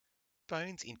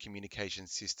Phones in communication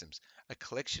systems, a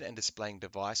collection and displaying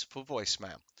device for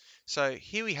voicemail. So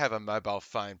here we have a mobile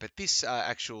phone, but this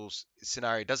actual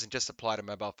scenario doesn't just apply to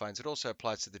mobile phones. It also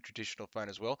applies to the traditional phone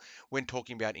as well when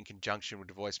talking about in conjunction with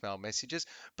voicemail messages.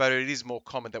 But it is more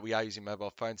common that we are using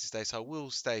mobile phones these days, so I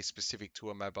will stay specific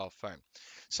to a mobile phone.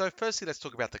 So firstly, let's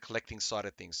talk about the collecting side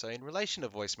of things. So in relation to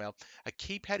voicemail, a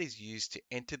keypad is used to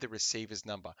enter the receiver's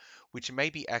number, which may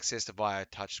be accessed via a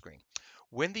touchscreen.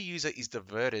 When the user is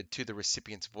diverted to the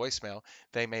recipient's voicemail,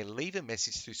 they may leave a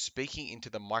message through speaking into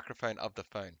the microphone of the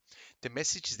phone. The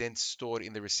message is then stored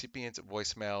in the recipient's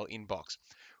voicemail inbox.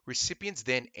 Recipients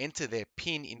then enter their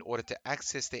PIN in order to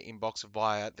access their inbox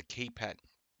via the keypad,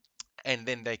 and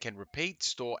then they can repeat,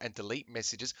 store, and delete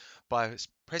messages by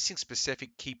pressing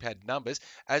specific keypad numbers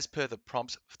as per the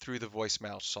prompts through the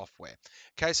voicemail software.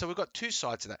 Okay, so we've got two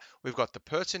sides of that. We've got the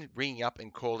person ringing up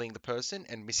and calling the person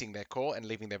and missing their call and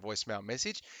leaving their voicemail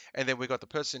message. And then we've got the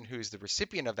person who is the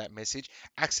recipient of that message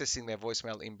accessing their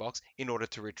voicemail inbox in order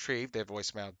to retrieve their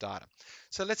voicemail data.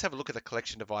 So let's have a look at the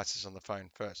collection devices on the phone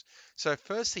first. So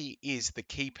firstly is the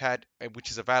keypad,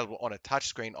 which is available on a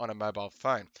touchscreen on a mobile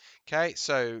phone. Okay,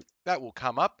 so that will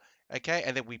come up. Okay,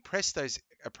 and then we press those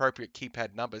appropriate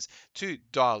keypad numbers to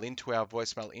dial into our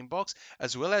voicemail inbox,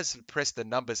 as well as press the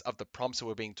numbers of the prompts that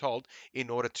we're being told in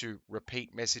order to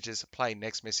repeat messages, play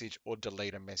next message, or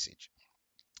delete a message.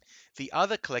 The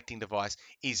other collecting device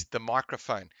is the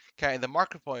microphone. Okay, and the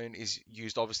microphone is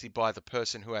used obviously by the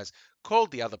person who has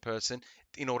called the other person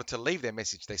in order to leave their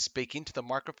message. They speak into the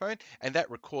microphone, and that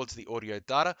records the audio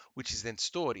data, which is then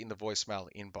stored in the voicemail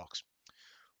inbox.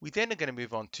 We then are going to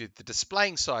move on to the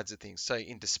displaying sides of things. So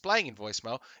in displaying in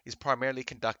voicemail is primarily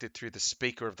conducted through the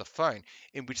speaker of the phone,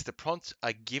 in which the prompts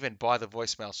are given by the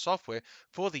voicemail software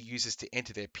for the users to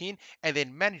enter their PIN and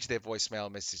then manage their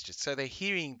voicemail messages. So they're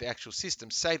hearing the actual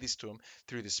system say this to them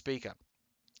through the speaker.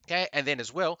 Okay, and then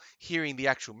as well, hearing the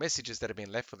actual messages that have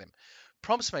been left for them.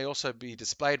 Prompts may also be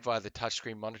displayed via the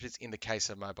touchscreen monitors in the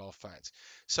case of mobile phones.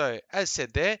 So, as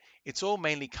said there, it's all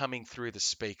mainly coming through the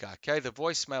speaker. Okay, the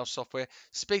voicemail software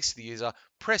speaks to the user.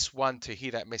 Press 1 to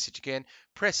hear that message again,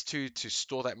 press 2 to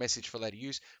store that message for later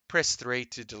use, press 3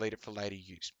 to delete it for later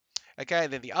use. Okay,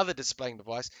 and then the other displaying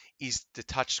device is the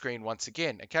touchscreen once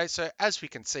again. Okay, so as we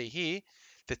can see here,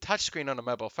 the touchscreen on a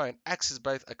mobile phone acts as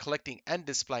both a collecting and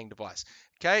displaying device.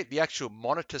 Okay, the actual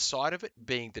monitor side of it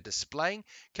being the displaying,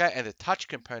 okay, and the touch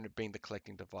component being the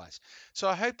collecting device. So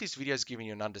I hope this video has given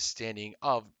you an understanding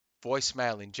of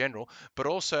voicemail in general, but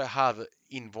also how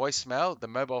in voicemail the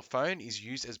mobile phone is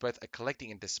used as both a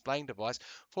collecting and displaying device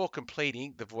for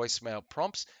completing the voicemail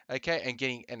prompts, okay, and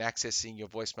getting and accessing your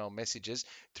voicemail messages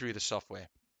through the software.